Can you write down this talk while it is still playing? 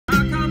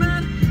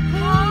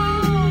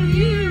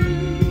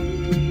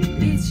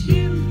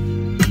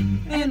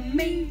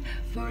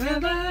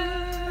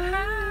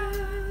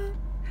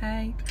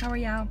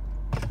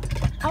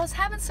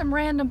having some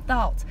random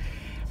thoughts.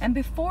 And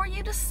before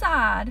you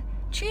decide,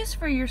 choose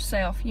for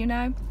yourself, you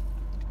know.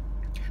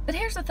 But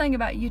here's the thing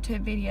about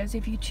YouTube videos.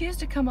 If you choose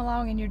to come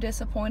along and you're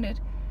disappointed,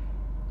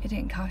 it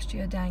didn't cost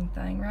you a dang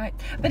thing, right?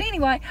 But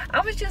anyway,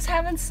 I was just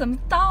having some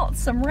thoughts,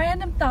 some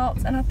random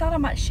thoughts, and I thought I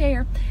might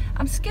share.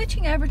 I'm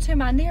scooching over to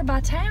my nearby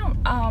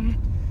town,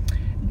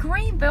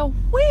 Greenville,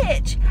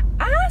 which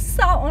I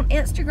saw on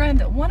Instagram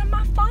that one of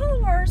my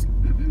followers,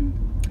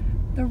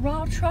 the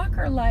Raw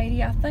Trucker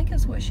lady, I think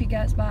is what she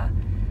goes by,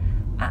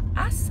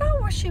 I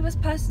saw where she was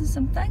posting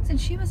some things, and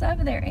she was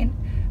over there. And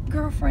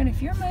girlfriend,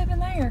 if you're moving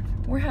there,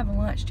 we're having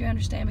lunch, do you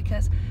understand?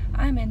 Because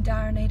I'm in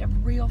dire need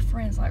of real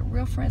friends, like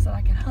real friends that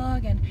I can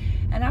hug, and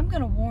I'm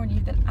gonna warn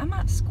you that I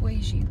might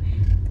squeeze you.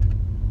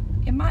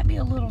 It might be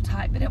a little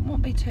tight, but it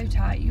won't be too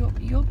tight.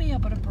 You'll be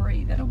able to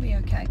breathe. It'll be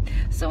okay.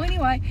 So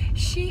anyway,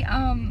 she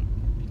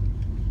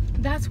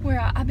that's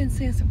where I've been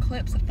seeing some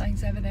clips of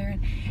things over there.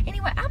 And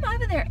anyway, I'm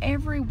over there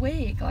every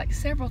week, like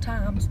several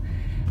times,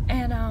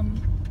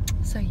 and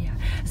so yeah.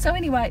 So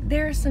anyway,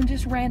 there's some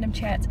just random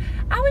chats.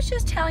 I was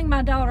just telling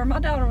my daughter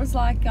was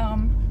like,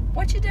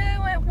 what you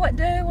doing? What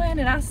doing?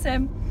 And I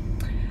said,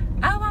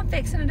 oh, I'm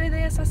fixing to do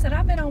this. I said,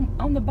 I've been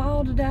on the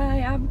ball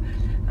today.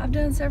 I've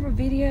done several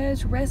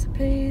videos,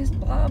 recipes,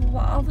 blah, blah,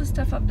 blah, all the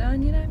stuff I've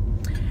done, you know.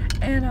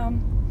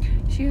 And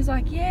she was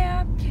like,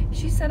 yeah.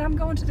 She said, I'm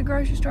going to the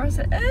grocery store. I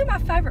said, oh, my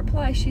favorite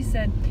place. She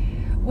said,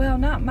 well,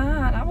 not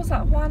mine. I was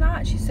like, why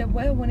not? She said,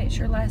 well, when it's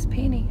your last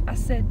penny. I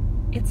said,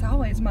 it's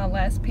always my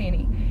last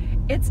penny.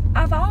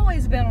 I've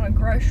always been on a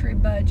grocery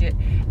budget,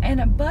 and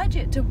a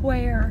budget to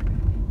where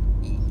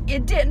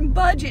it didn't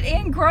budget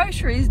in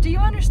groceries. Do you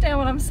understand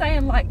what I'm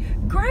saying?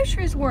 Like,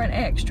 groceries were an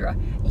extra.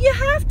 You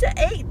have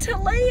to eat to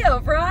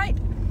live, right?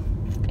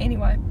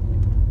 Anyway,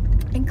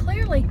 and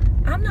clearly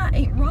I'm not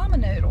eating ramen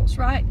noodles,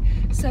 right?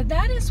 So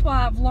that is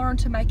why I've learned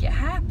to make it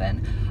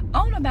happen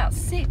on about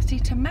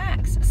 $60 to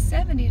max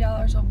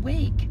 $70 a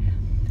week.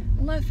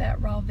 Low-fat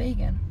raw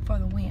vegan for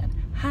the win.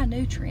 High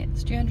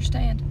nutrients, do you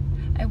understand?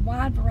 A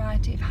wide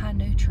variety of high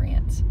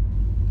nutrients.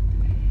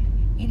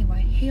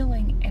 Anyway,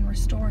 healing and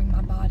restoring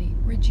my body,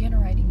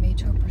 regenerating me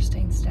to a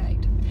pristine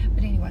state.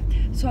 But anyway,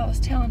 so I was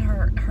telling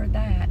her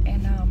that,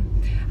 and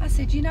I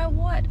said, you know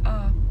what?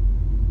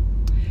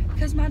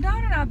 Because my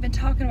daughter and I have been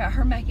talking about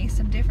her making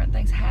some different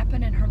things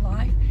happen in her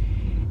life.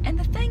 And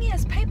the thing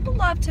is, people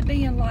love to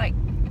be in like,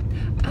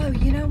 oh,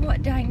 you know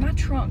what? Dang, my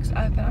trunk's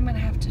open. I'm going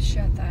to have to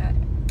shut that.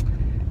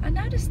 I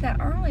noticed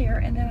that earlier,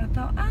 and then I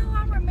thought, oh,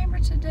 I remember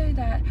to do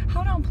that.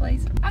 Hold on,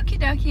 please. Okie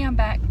dokie, I'm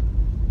back.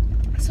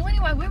 So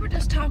anyway, we were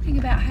just talking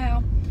about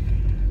how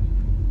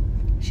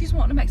she's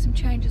wanting to make some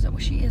changes. Well,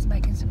 she is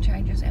making some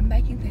changes and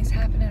making things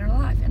happen in her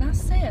life. And I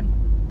said,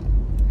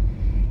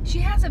 she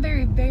has a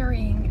very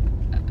varying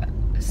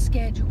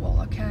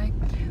schedule, okay?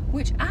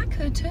 Which I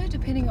could too,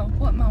 depending on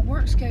what my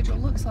work schedule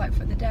looks like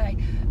for the day.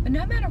 But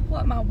no matter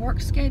what my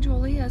work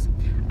schedule is,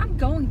 I'm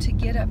going to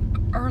get up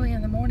early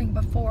in the morning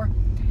before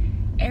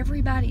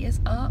everybody is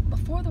up,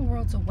 before the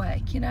world's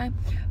awake, you know,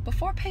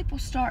 before people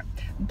start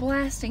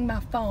blasting my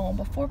phone,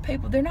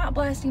 they're not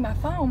blasting my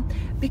phone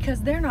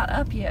because they're not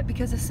up yet,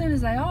 because as soon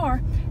as they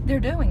are, they're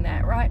doing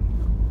that, right?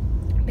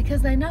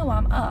 Because they know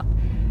I'm up.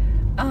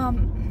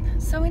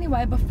 So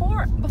anyway,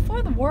 before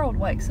the world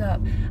wakes up,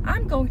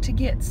 I'm going to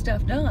get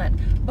stuff done.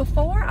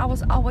 Before, I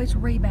was always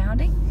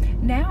rebounding.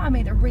 Now I'm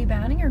either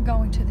rebounding or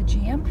going to the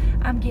gym.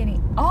 I'm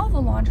getting all the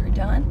laundry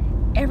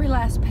done, every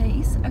last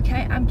piece,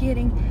 okay? I'm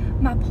getting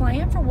my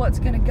plan for what's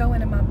going to go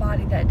into my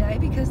body that day,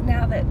 because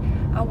now that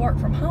I work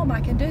from home, I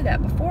can do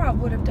that. Before, I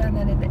would have done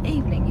that in the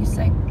evening, you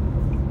see.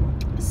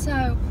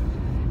 So,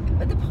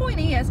 but the point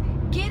is,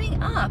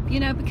 getting up,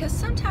 you know, because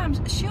sometimes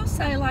she'll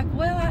say like,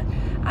 well,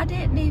 I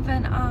didn't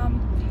even,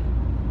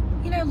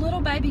 you know, little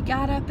baby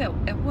got up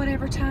at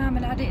whatever time,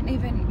 and I didn't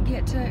even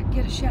get to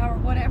get a shower or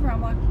whatever.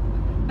 I'm like,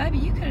 baby,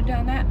 you could have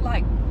done that.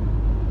 Like,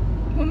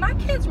 when my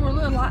kids were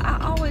little, I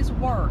always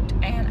worked,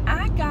 and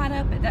I got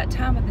up at that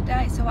time of the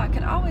day so I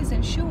could always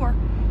ensure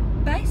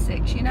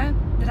basics, you know,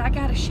 that I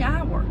got a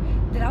shower,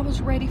 that I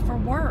was ready for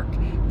work,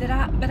 but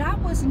I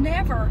was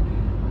never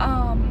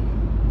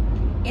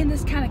in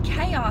this kind of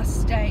chaos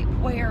state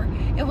where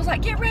it was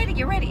like, get ready,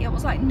 get ready. It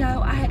was like,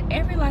 no, I had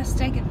every last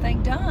stinking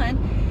thing done,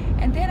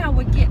 and then I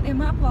would get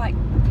them up like,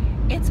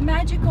 it's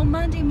magical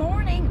Monday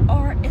morning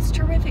or it's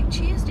terrific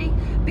Tuesday,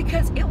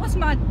 because it was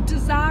my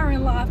desire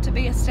in life to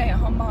be a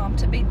stay-at-home mom,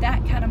 to be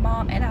that kind of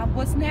mom, and I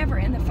was never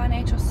in the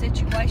financial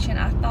situation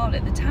I thought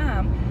at the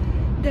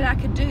time that I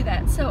could do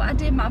that. So I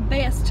did my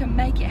best to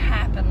make it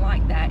happen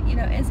like that, you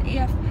know, as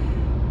if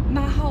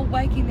my whole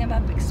waking them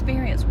up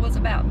experience was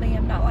about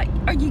them, not like,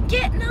 are you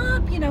getting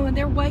up, you know, and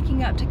they're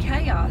waking up to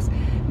chaos.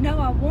 No,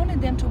 I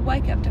wanted them to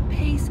wake up to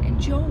peace and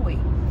joy.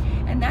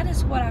 And that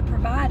is what I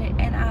provided,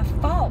 and I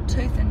fought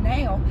tooth and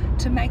nail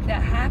to make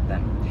that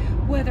happen.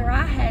 Whether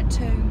I had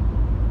to,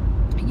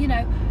 you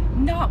know,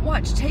 not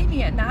watch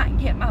TV at night and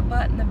get my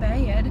butt in the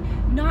bed,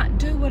 not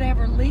do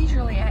whatever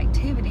leisurely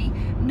activity,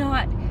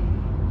 not,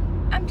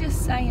 I'm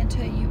just saying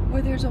to you,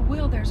 where there's a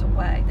will, there's a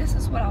way. This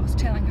is what I was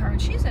telling her,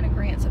 and she's in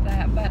agreement of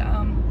that. But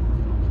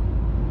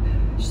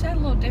she's had a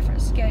little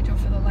different schedule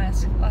for the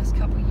last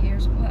couple of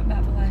years,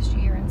 about the last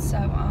year. And so,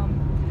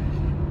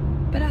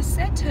 but I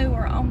said to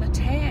her on the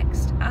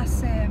text, I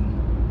said,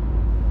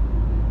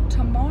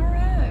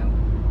 tomorrow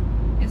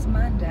is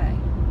Monday,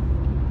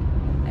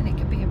 and it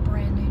could be a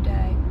brand new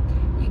day.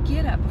 You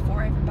get up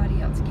before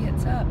everybody else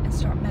gets up and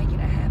start making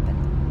it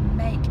happen.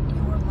 Make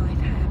your life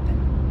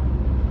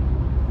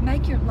happen.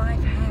 Make your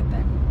life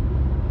happen.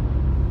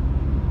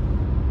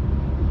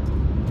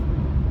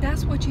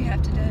 That's what you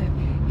have to do.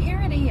 Here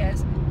it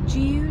is,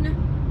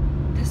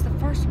 June. This is the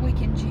first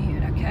week in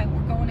June, okay?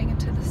 We're going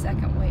into the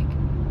second week.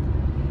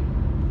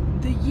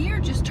 The year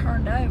just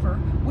turned over.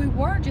 We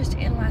were just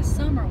in last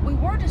summer. We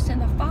were just in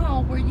the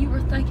fall where you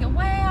were thinking,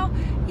 well,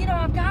 you know,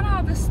 I've got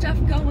all this stuff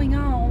going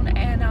on,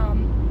 and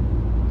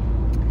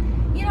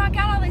you know, I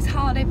got all these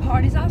holiday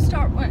parties.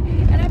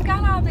 And I've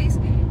got all these,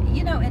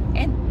 you know,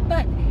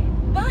 but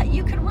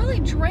you could really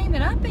dream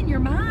it up in your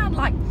mind,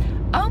 like,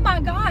 oh my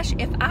gosh,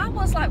 if I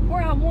was like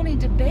where I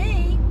wanted to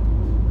be,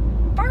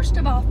 first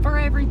of all, for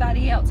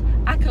everybody else,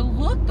 I could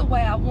look the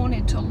way I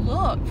wanted to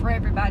look for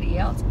everybody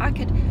else. I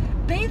could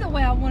be the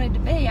way I wanted to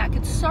be. I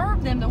could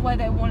serve them the way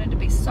they wanted to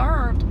be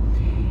served.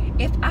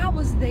 If I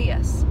was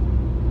this,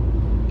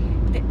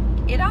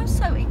 it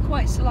also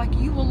equates to like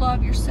you will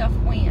love yourself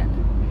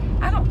when.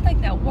 I don't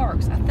think that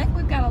works. I think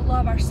we've got to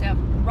love ourselves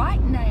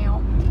right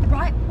now,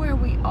 right where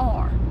we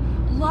are.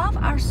 Love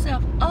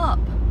ourselves up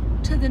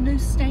to the new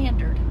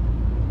standard.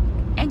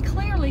 And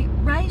clearly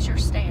raise your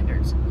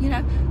standards. You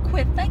know,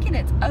 quit thinking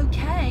it's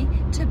okay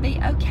to be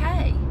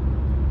okay.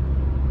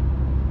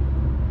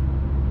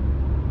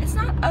 It's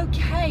not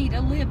okay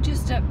to live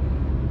just a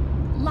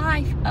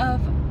life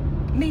of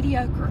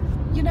mediocre.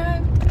 You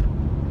know,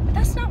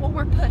 that's not what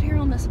we're put here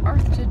on this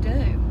earth to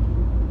do.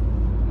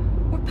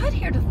 We're put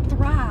here to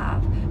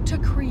thrive, to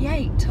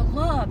create, to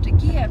love, to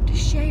give, to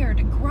share,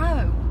 to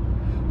grow.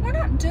 We're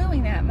not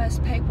doing that,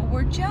 most people.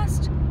 We're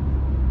just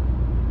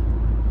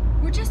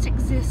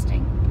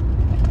existing.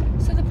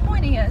 So the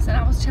point is, and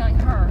I was telling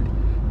her,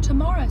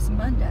 tomorrow's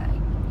Monday.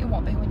 It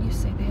won't be when you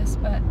see this,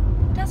 but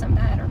it doesn't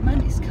matter.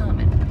 Monday's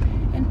coming.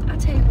 And I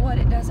tell you what,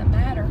 it doesn't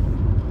matter.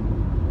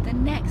 The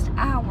next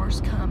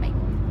hour's coming.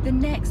 The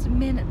next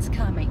minute's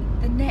coming.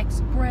 The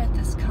next breath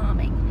is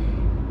coming.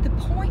 The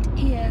point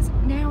is,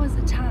 now is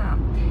the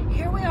time.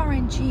 Here we are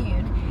in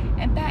June,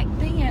 and back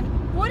then,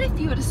 what if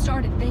you would have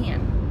started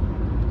then?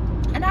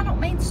 And I don't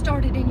mean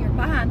started in your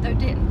mind, though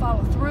didn't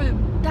follow through.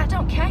 That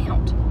don't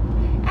count.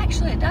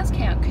 Actually, it does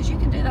count, because you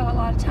can do that a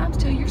lot of times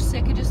till you're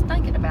sick of just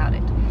thinking about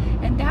it.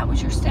 And that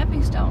was your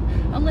stepping stone.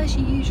 Unless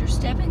you use your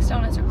stepping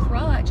stone as a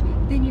crutch,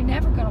 then you're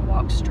never going to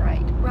walk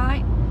straight,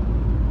 right?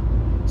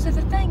 So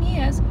the thing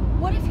is,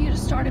 what if you'd have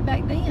started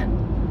back then?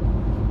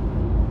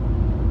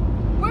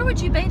 Where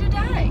would you be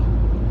today?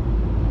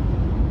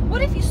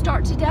 What if you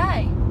start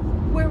today?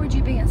 Where would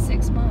you be in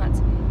 6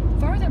 months?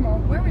 Furthermore,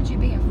 where would you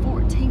be in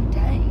 14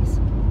 days?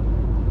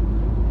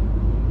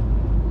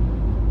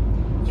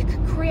 You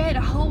could create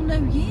a whole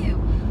new you,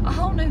 a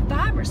whole new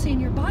vibrancy in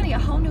your body, a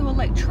whole new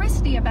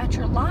electricity about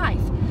your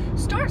life.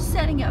 Start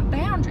setting up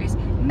boundaries.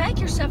 Make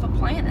yourself a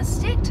plan and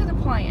stick to the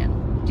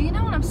plan. Do you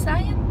know what I'm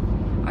saying?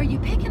 Are you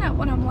picking up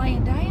what I'm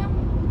laying down?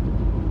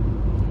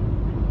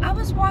 I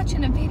was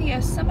watching a video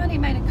somebody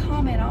made a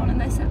comment on,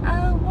 and they said,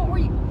 oh, what were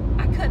you?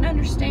 I couldn't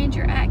understand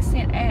your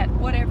accent at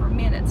whatever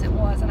minutes it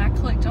was, and I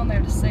clicked on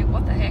there to see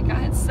what the heck I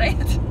had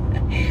said.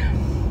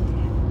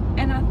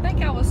 And I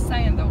think I was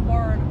saying the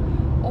word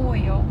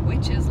oil,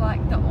 which is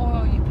like the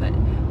oil you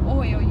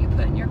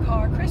put in your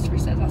car. Christopher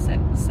says I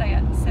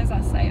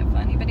say it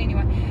funny, but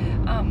anyway,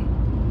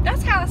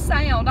 that's how I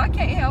sound. I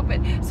can't help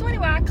it. So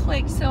anyway, I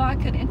clicked so I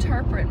could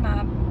interpret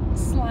my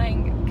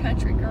slang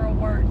country girl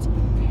words.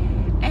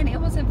 And it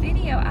was a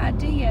video I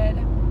did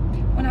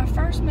when I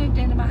first moved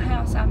into my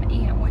house I'm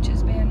in, which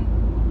has been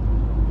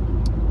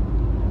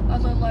a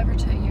little over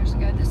 2 years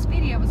ago. This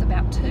video was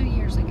about 2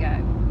 years ago,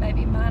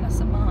 maybe minus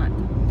a month.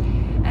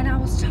 And I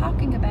was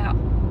talking about,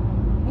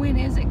 when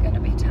is it going to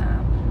be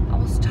time? I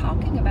was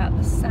talking about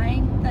the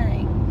same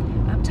thing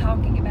I'm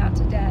talking about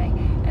today.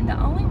 And the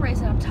only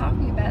reason I'm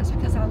talking about it is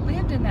because I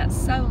lived in that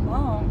so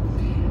long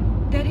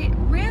that it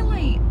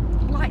really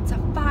lights a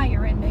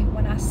fire in me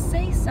when I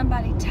see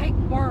somebody take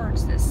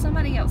words that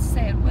somebody else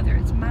said, whether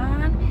it's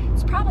mine,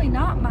 it's probably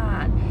not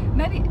mine,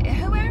 maybe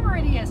whoever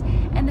it is,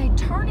 and they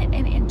turn it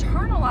and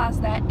internalize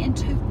that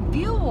into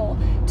fuel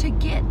to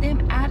get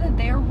them out of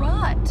their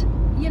rut,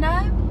 you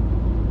know?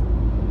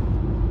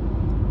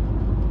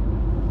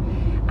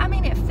 I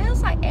mean, it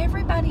feels like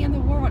everybody in the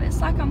world,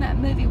 it's like on that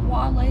movie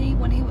Wall-E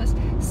when he was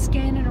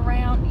scanning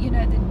around, you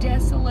know, the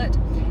desolate,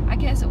 I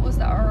guess it was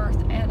the earth,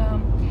 and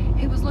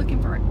he was looking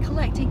for,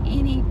 collecting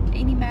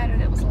any matter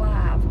that was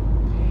alive.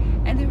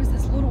 And there was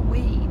this little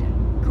weed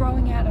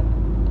growing out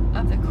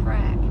of the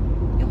crack.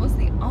 It was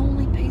the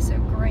only piece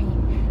of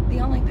green, the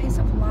only piece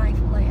of life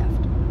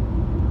left.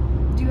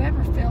 Do you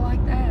ever feel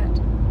like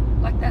that?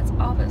 Like that's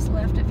all that's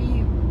left of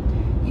you?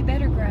 You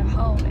better grab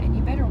hold and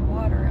you better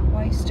water it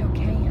while you still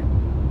can.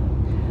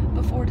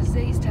 before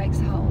disease takes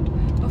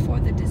hold,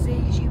 before the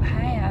disease you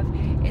have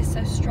is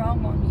so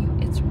strong on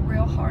you, it's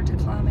real hard to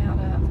climb out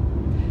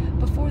of.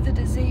 Before the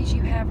disease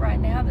you have right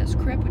now that's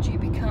crippled you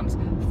becomes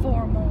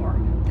 4 more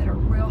that are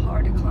real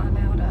hard to climb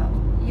out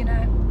of, you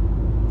know?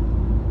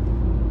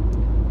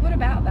 What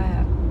about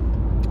that?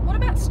 What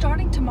about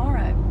starting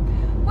tomorrow?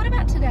 What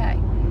about today?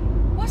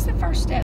 What's the first step